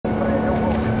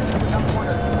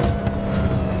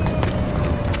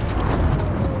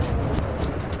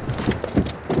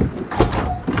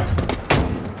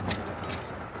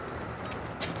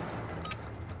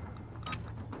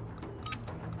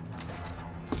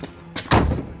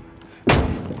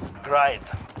grind.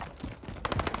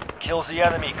 Kills the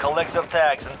enemy, collects their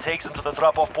tags, and takes them to the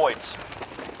drop-off points.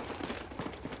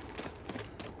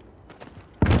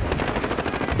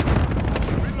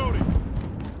 Reloading.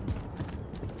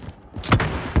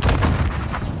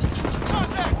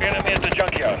 Contact! Enemy at the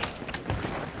junkyard.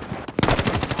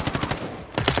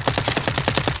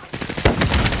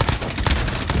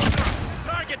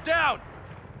 Target down!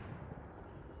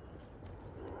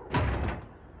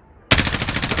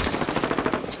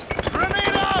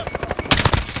 Grenade out!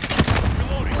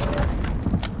 Reloading.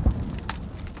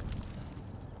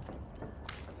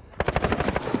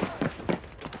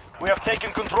 We have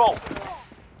taken control.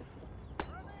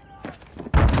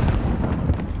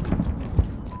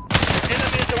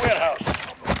 Enemy at the warehouse.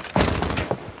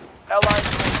 Allied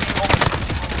UAV over.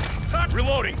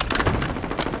 Reloading.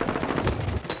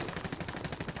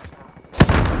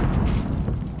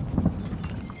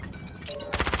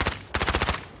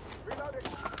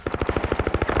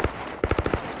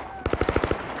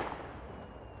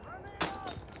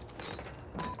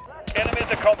 Enemy at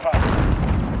the compound.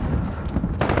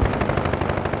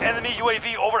 Enemy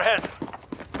UAV overhead.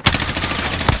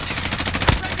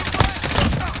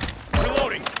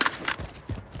 Reloading.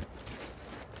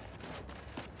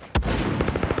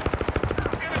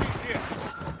 Enemies here.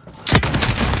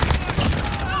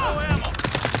 No ammo.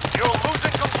 You're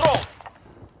losing control.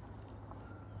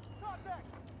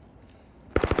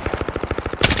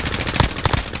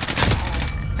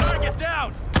 Target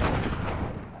down.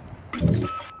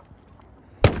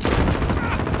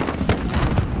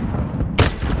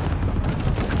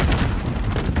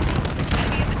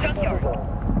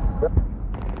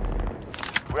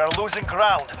 We are losing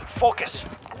ground. Focus.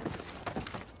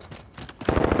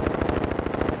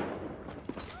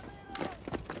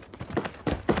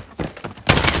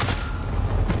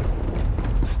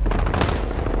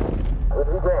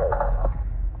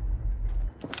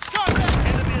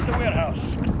 Enemy at the warehouse.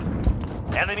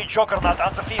 Enemy juggernaut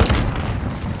on the field.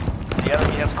 The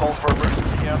enemy has called for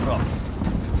emergency airdrop.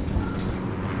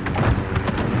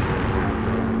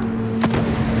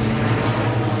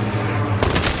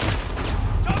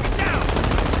 Target down.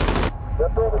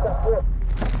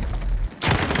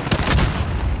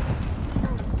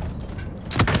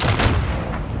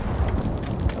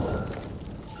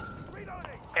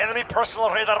 Enemy personal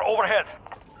radar overhead.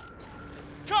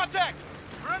 Contact.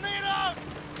 Grenade out.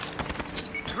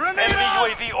 Grenade Enemy out.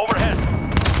 UAV overhead.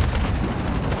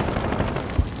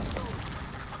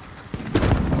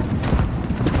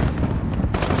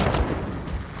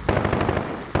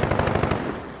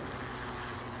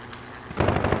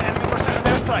 Enemy precision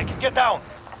airstrike. Get down.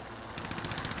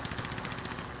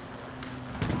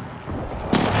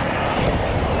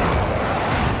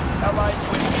 Allied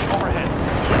UAV overhead.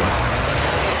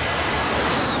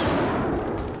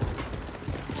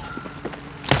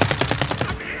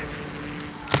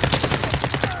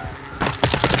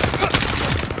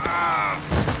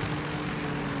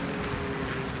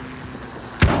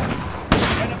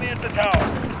 Enemy at the tower.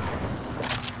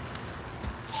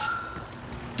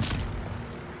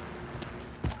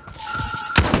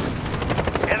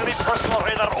 Enemy personal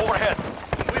radar overhead.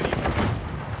 With you.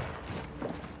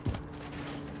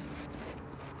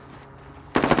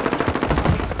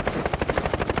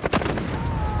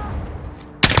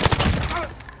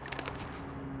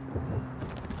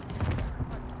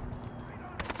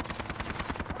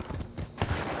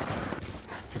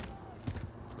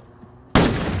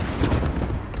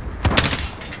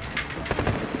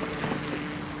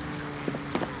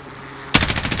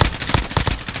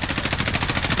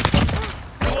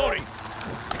 Reloading.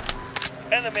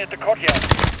 Enemy at the courtyard.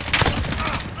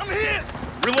 I'm hit.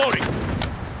 Reloading.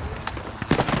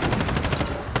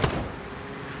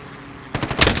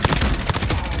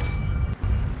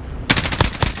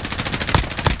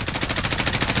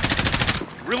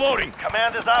 Reloading.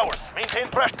 Command is ours. Maintain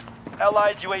pressure.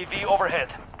 Allied UAV overhead.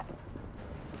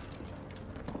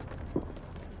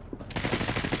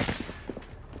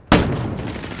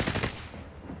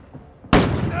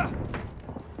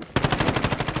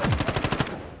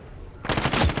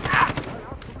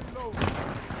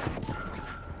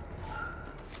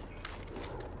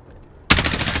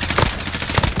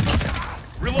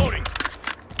 Reloading.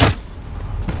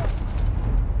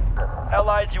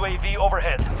 Allied UAV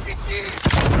overhead. Enemy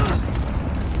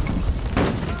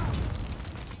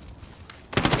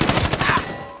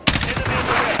at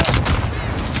the warehouse.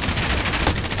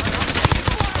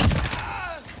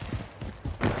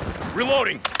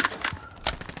 Reloading.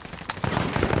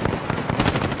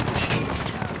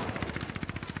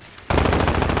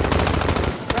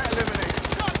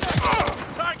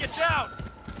 Target down.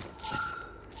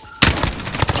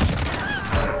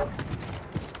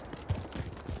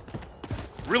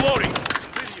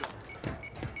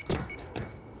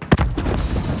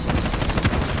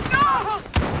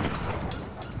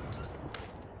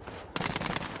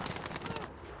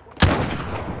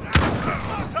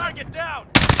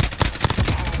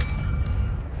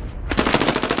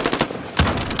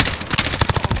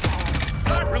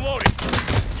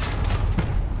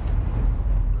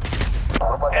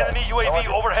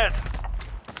 overhead.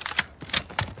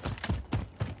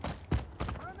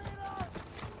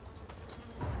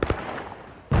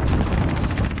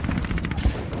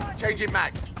 Changing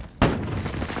mags.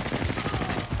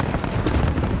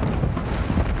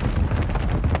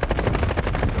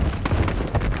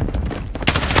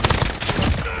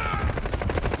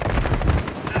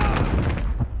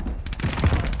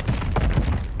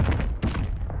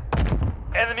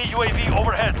 Enemy UAV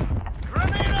overhead.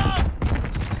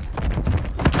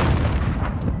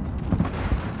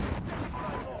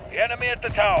 The enemy at the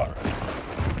tower.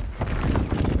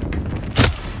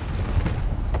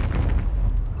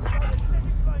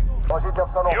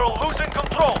 You're losing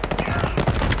control.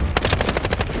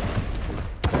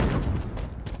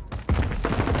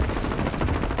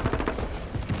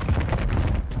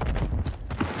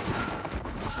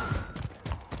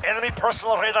 Enemy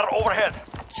personal radar overhead.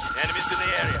 Enemies in the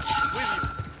area. I'm with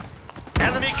you.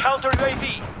 Enemy counter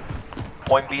UAV.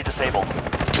 Point B disabled.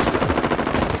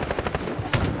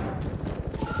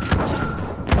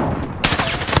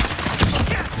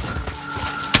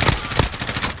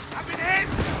 I've been hit.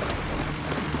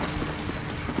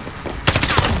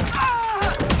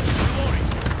 Reloading.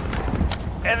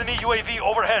 Enemy UAV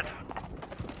overhead.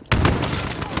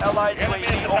 Allied Enemy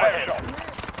at UAV the tire overhead. shop.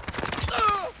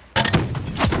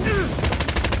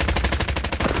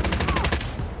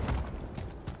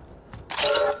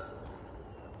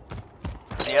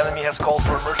 The enemy has called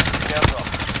for emergency gas.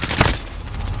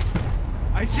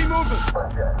 I see movement.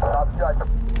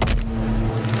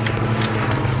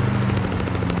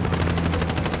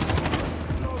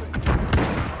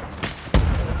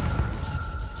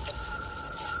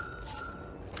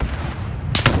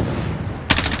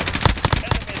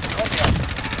 Enemy at the courtyard.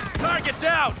 Target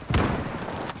down.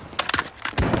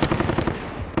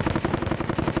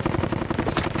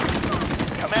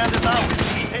 Command is out.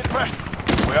 Maintain pressure.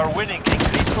 We are winning.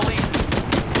 Increase the lead.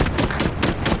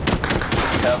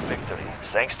 We have victory.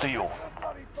 Thanks to you.